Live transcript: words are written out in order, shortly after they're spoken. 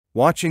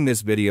Watching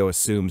this video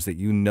assumes that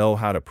you know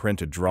how to print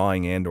a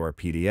drawing and/or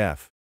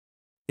PDF.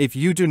 If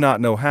you do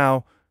not know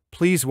how,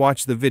 please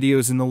watch the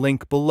videos in the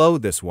link below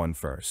this one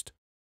first.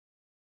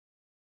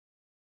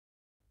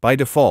 By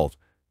default,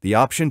 the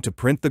option to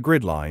print the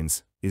grid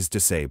lines is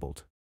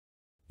disabled.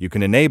 You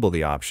can enable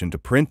the option to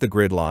print the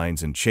grid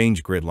lines and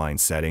change grid line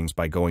settings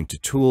by going to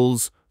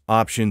Tools,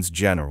 Options,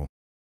 General.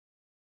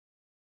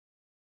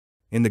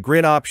 In the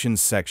Grid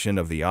Options section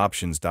of the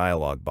Options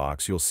dialog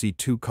box, you'll see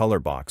two color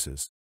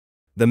boxes.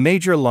 The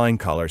major line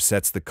color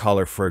sets the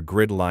color for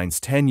grid lines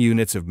 10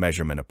 units of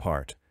measurement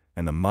apart,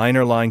 and the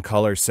minor line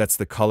color sets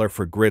the color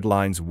for grid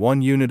lines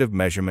 1 unit of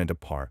measurement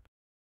apart.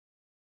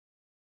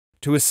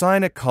 To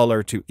assign a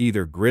color to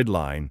either grid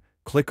line,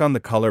 click on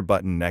the color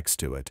button next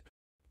to it.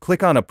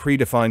 Click on a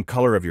predefined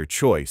color of your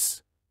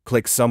choice,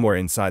 click somewhere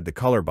inside the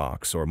color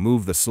box, or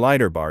move the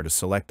slider bar to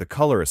select the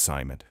color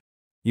assignment.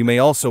 You may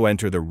also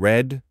enter the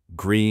red,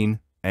 green,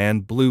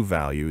 and blue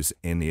values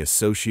in the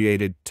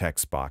associated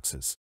text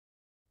boxes.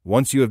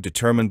 Once you have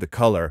determined the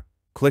color,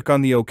 click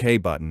on the OK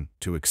button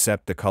to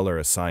accept the color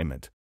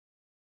assignment.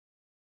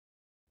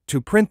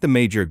 To print the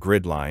major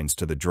grid lines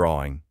to the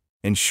drawing,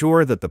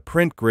 ensure that the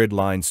Print Grid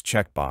Lines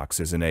checkbox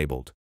is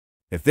enabled.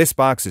 If this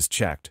box is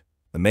checked,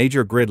 the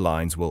major grid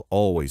lines will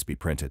always be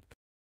printed.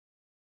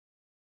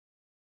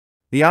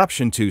 The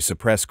option to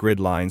suppress grid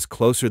lines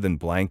closer than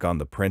blank on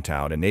the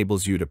printout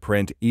enables you to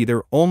print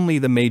either only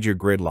the major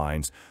grid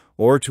lines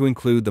or to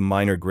include the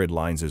minor grid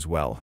lines as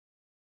well.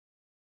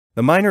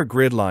 The minor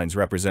grid lines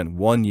represent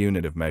 1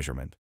 unit of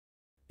measurement.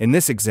 In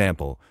this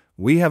example,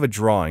 we have a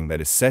drawing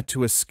that is set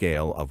to a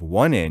scale of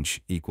 1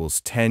 inch equals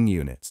 10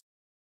 units.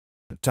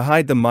 To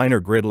hide the minor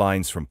grid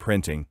lines from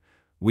printing,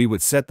 we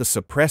would set the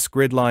suppress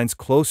grid lines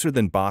closer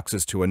than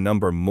boxes to a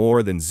number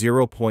more than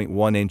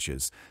 0.1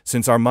 inches,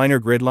 since our minor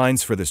grid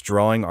lines for this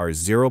drawing are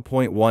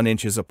 0.1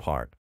 inches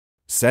apart.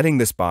 Setting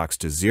this box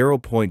to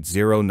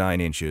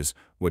 0.09 inches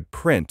would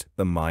print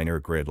the minor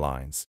grid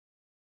lines.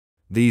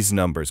 These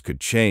numbers could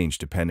change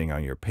depending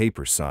on your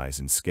paper size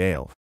and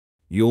scale.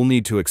 You'll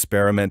need to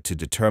experiment to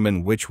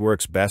determine which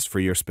works best for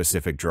your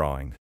specific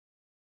drawing.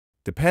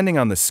 Depending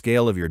on the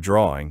scale of your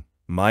drawing,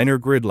 minor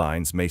grid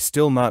lines may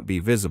still not be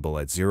visible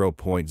at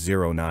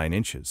 0.09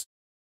 inches.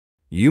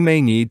 You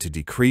may need to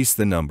decrease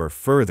the number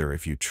further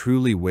if you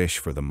truly wish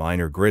for the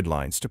minor grid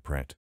lines to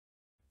print.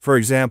 For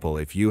example,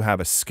 if you have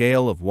a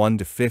scale of 1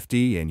 to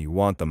 50 and you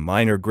want the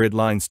minor grid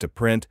lines to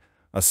print,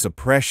 a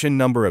suppression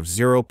number of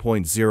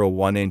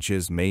 0.01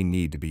 inches may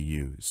need to be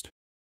used.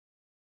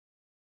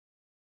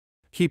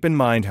 Keep in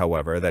mind,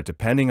 however, that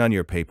depending on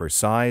your paper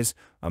size,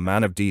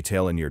 amount of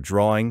detail in your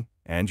drawing,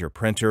 and your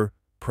printer,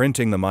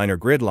 printing the minor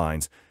grid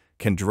lines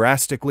can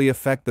drastically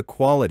affect the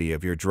quality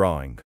of your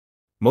drawing.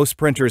 Most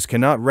printers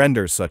cannot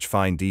render such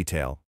fine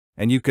detail,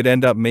 and you could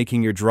end up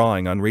making your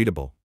drawing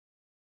unreadable.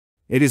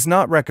 It is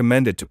not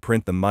recommended to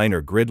print the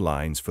minor grid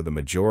lines for the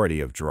majority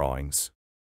of drawings.